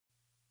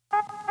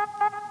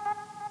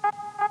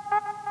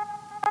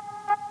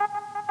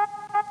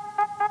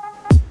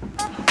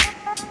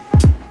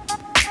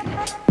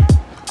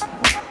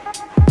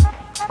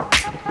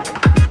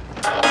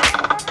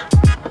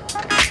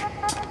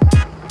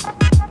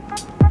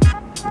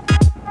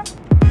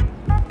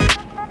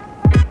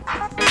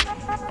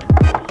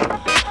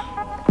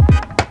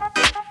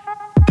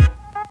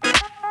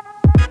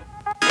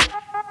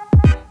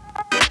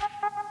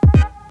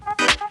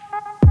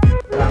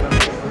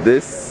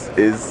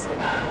is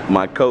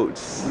my coach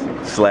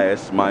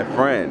slash my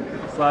friend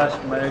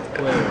slash my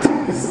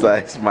ex-player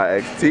slash my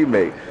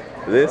ex-teammate.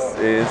 This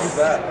is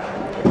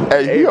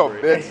Hey, he a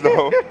bitch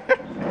though.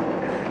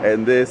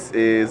 and this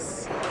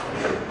is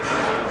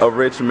a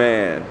rich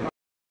man.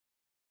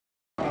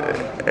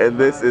 And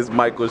this is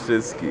Michael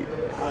Shinsky.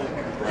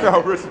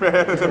 No, rich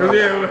man.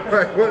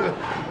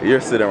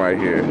 You're sitting right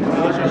here.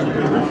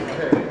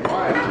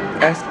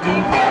 SD.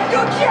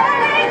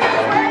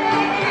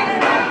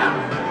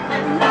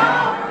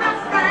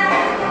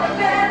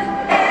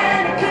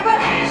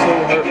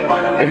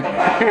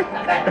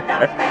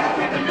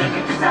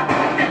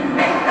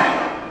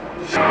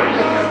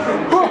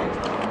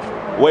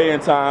 Weigh-in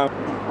time.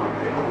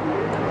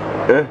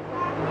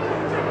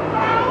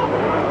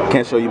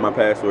 Can't show you my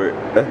password.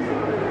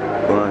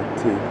 1,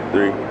 2,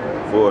 3,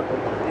 4.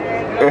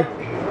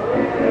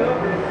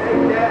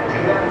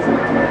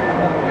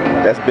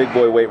 That's big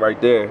boy weight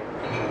right there.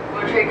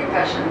 Trade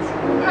confessions.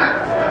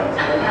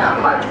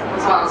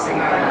 What's wrong with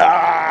singing?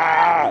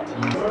 Ah!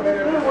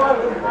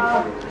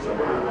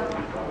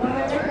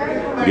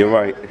 You're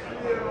right.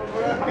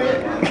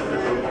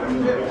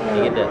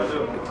 Get that.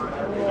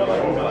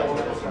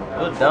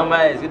 Little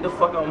dumbass, get the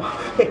fuck on my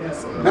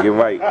face. Get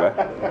right, bro.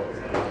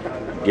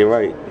 Get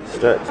right.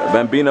 Stretch.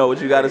 Bambino, what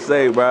you gotta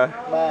say, bro? I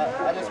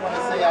just want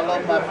to say I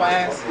love my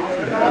fans. I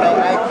love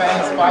my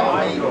fans. Follow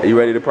me. Are you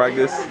ready to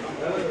practice?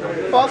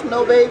 Fuck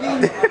no, baby.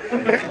 You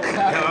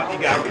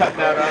gotta cut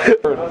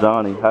that out.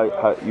 Johnny,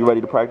 how you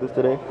ready to practice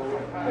today?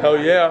 Hell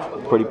yeah.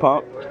 Pretty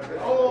pumped?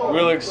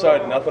 Really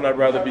excited. Nothing I'd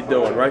rather be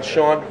doing. Right,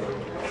 Sean?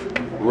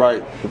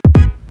 Right.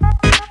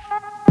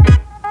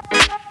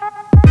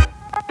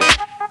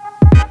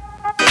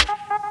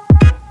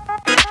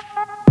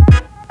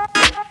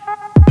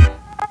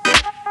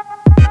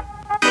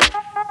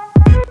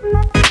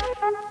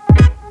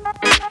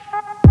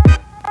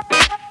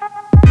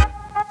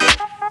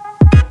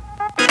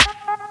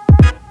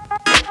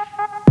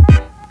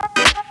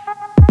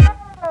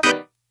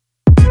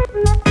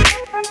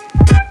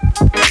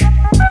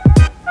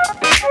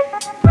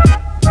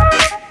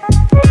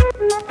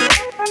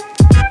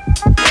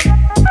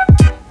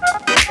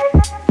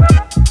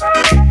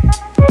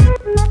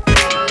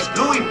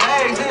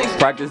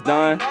 Practice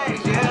done.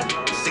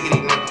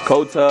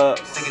 Cold tub.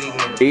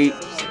 Eat.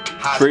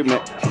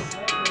 Treatment.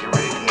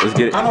 Let's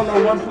get it. I don't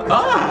know one.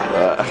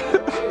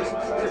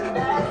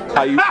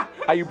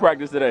 How you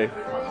practice today?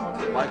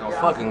 Like a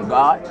fucking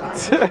god.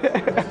 Shit,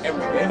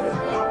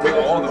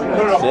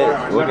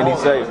 what can he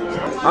say?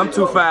 I'm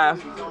 2'5".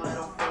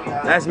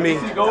 That's me.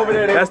 Go over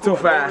there. That's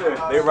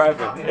 2'5". They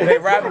rapping. They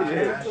rapping.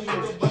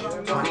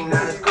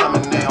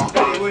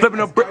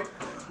 Flipping a brick.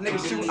 Nigga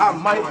shoot, I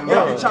might.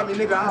 Yo, chop me,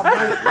 nigga, I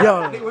might. Yo.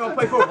 Nigga, we don't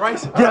play for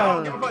rice. Yo.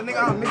 Fuck,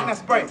 nigga, I'm mixing that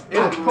Sprite.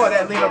 Yeah, pour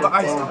that lean over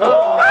ice.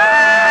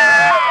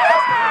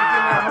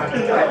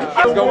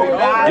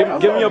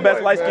 Give him your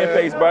best light skin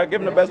face, bro.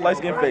 Give him the best light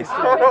skin face.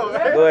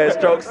 Go ahead,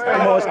 Strokes.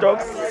 Come on,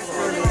 Strokes.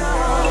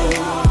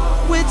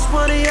 Which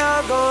one of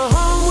y'all go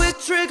home with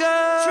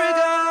Trigger?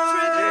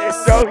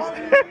 Strokes.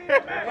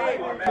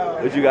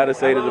 What you gotta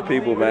say to the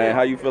people, man?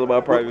 How you feel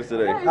about practice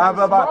today?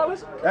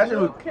 That shit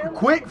was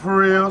quick for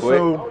real,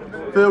 so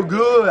feel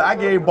good. I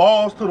gave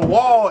balls to the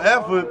wall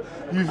effort.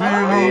 You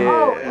feel me?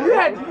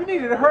 You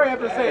needed to hurry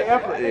up and say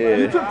effort. Yeah.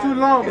 You took too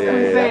long to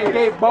say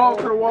gave balls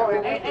to the wall.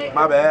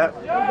 My bad.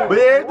 But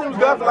yeah, everything was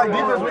good. Like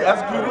defense, we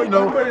executed. You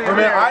know, my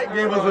man Ike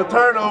gave us a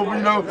turnover.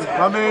 You know,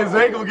 my man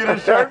Zay gonna get a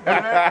shirt for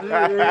that.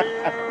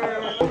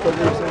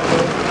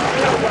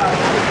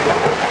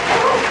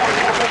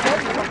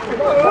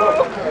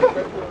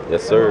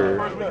 Yes, sir.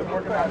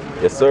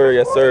 Yes, sir.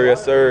 Yes, sir.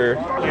 Yes, sir.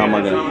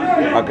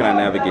 How can I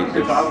navigate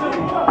this?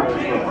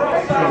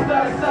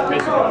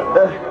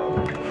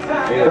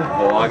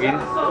 Vlogging?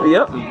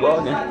 Yep, I'm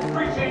vlogging.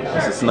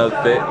 It's a snug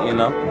fit, you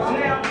know.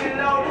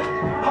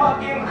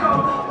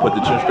 Put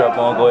the chin strap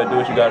on, go ahead and do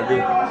what you gotta do.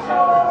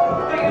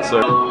 Yes,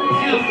 sir.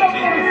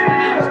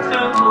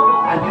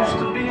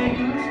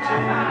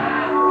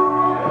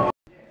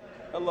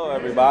 Hello,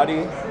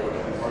 everybody.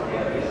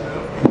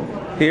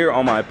 Here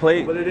on my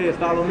plate, What it is,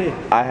 follow me.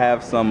 I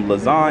have some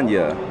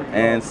lasagna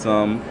and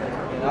some,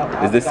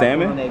 is this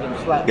salmon?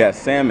 Yeah,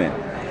 salmon.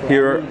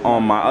 Here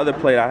on my other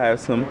plate, I have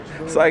some,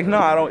 it's like, no,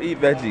 I don't eat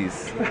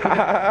veggies.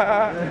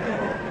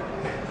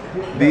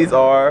 These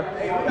are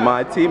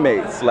my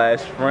teammates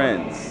slash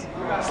friends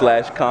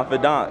slash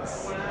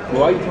confidants.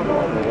 Why are you talking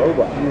like a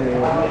robot?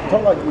 Yeah.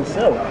 Talk like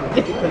yourself.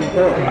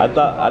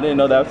 I didn't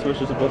know that's what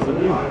you're supposed to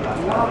do.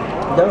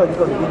 That's what you're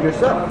supposed to do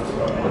yourself.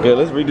 Okay,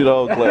 let's redo the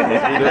whole clip.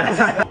 Let's redo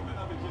this.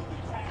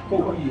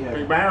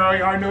 Big Barrel,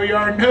 y'all know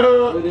y'all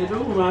know. What they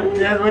do, man?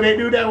 That's what they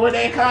do, that's what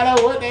they call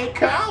it, what they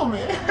call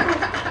me.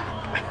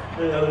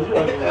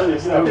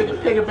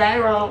 Take a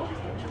barrel.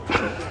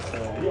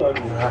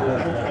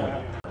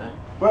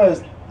 Bro,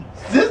 this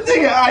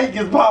nigga Ike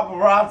is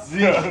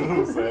paparazzi.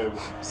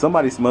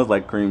 Somebody smells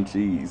like cream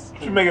cheese.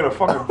 You making a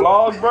fucking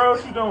vlog, bro?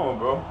 What you doing,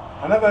 bro?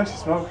 I never actually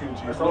smelled cream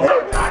cheese.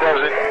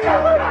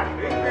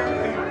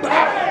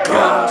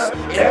 Guns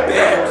and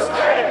bills,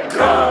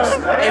 guns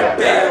and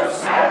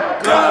bills,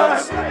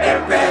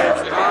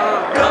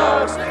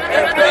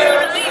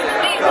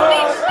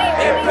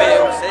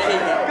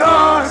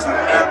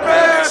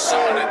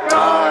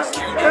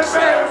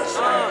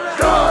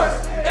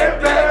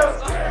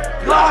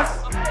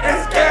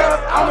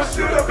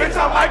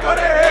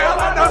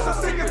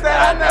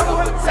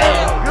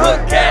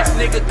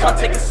 nigga, come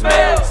take a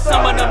smell.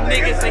 Some of them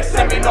niggas ain't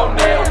send me no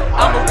mail.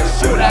 I'm a real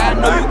shooter, I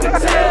know you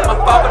can tell. My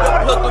father the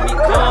plug through me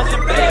guns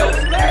and bells.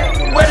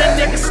 Where the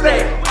nigga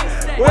stay?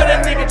 Where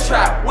the nigga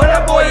trap? Where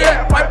that boy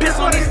at? Might piss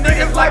on these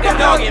niggas like a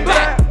dog in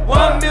back.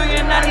 1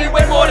 million, I need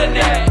way more than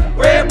that.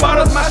 Red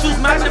bottles, my shoes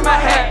matching my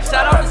hat.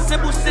 Shout out to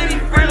Simple City,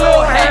 free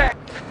little hat.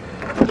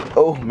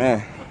 Oh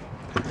man.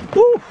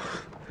 Woo.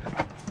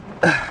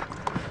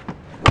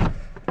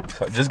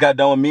 So just got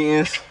done with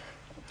meetings.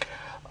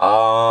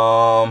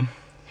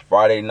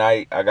 Friday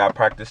night, I got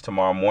practice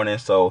tomorrow morning,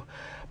 so I'm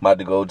about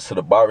to go to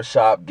the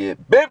barbershop,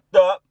 get bipped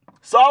up,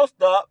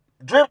 sauced up,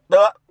 dripped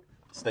up.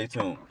 Stay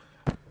tuned.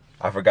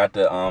 I forgot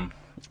to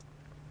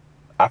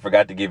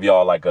give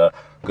y'all like a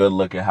good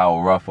look at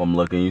how rough I'm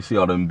looking. You see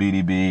all them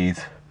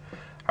BDBs.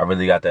 I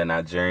really got that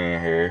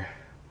Nigerian hair.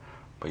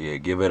 But yeah,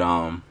 give it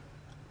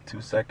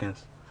 2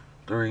 seconds.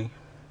 3,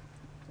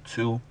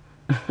 2,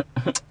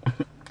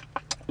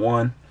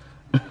 1.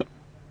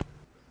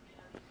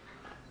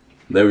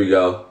 There we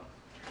go.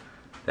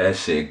 That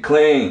shit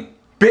clean.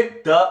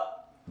 Bipped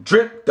up,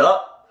 dripped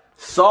up,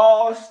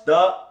 sauced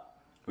up.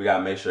 We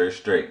gotta make sure it's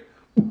straight.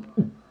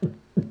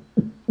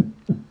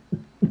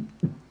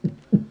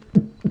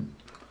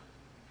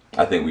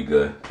 I think we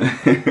good.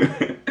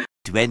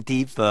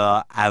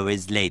 24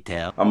 hours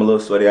later. I'm a little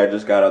sweaty. I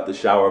just got out the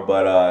shower,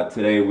 but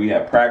today we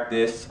had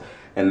practice,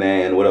 and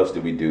then what else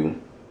did we do?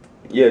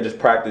 Yeah, just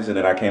practice, and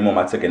then I came home,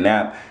 I took a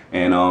nap,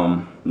 and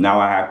now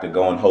I have to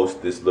go and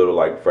host this little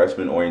like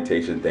freshman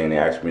orientation thing they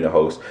asked me to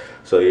host.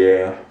 So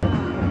yeah.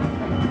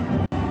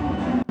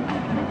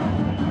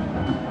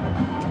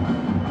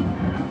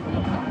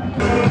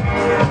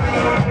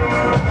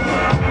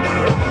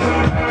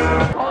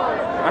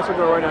 I should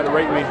go right now to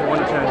rate me 1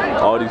 to 10.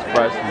 All these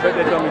freshmen. Bet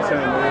they tell me 10,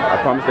 man.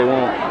 I promise they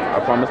won't. I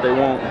promise they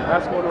won't.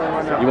 Let's go to them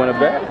right now. You want to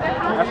bet?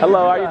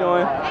 Hello, how you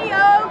doing?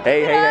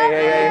 Hey, hey, hey,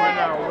 hey, hey. Right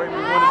now, rate me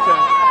 1 to 10.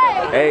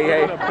 Hey,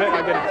 hey.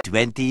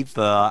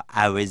 24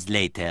 hours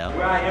later.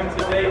 Where I am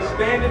today,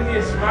 standing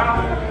here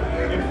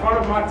smiling in front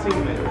of my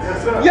teammates.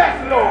 Yes, sir.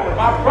 Yes, Lord.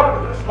 My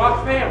brothers, my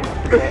family.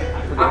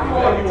 I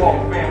call you all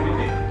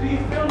family. Do you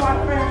feel my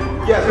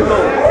family? Yes,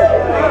 Lord.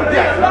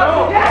 Yes,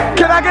 Lord.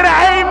 Can I get an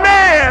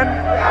amen?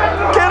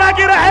 Can I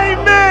get an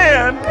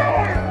amen?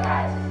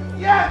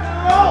 Yes,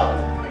 Lord.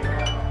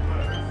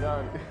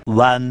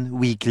 1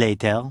 week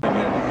later.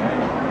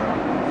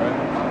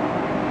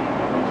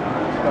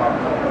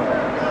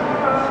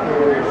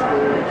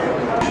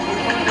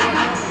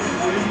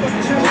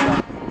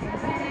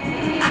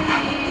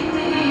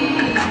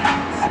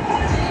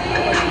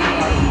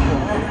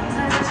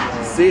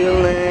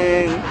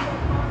 Ceiling.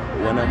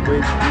 When I'm with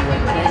you, I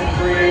can't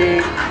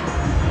breathe.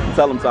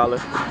 Tell them, Tyler.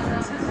 I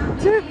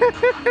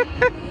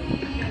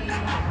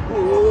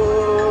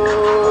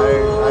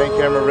ain't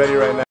camera ready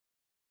right now.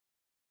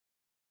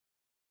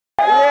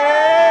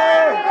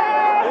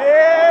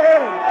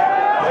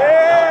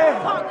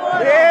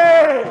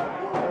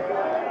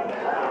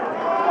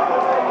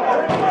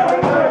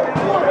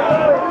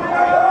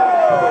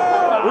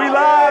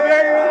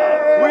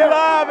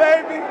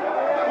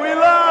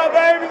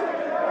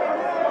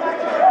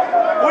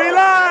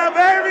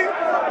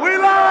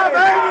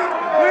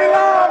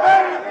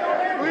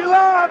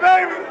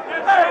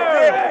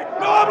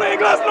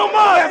 No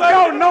more. Let's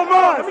go. No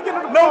more.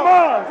 No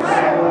more.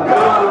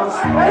 Guns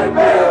and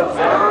bells.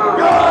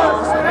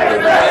 Guns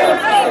and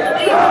bells.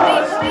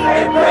 Guns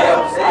and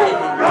bells.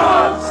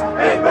 Guns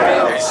and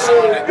bells.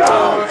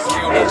 Guns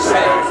and bells.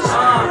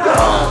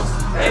 Guns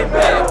and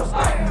bells.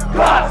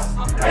 Guns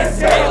and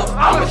bells.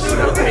 I'ma shoot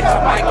a bitch.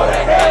 I might go to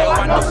hell.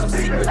 I know some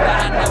secrets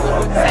that I never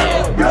would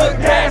tell.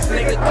 Good gas,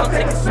 nigga, come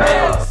take a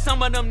smell.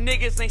 Some of them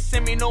niggas ain't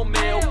send me no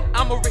mail.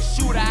 I'm a real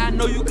shooter, I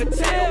know you could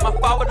tell. My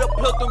father the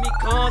plug through me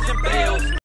guns and bells.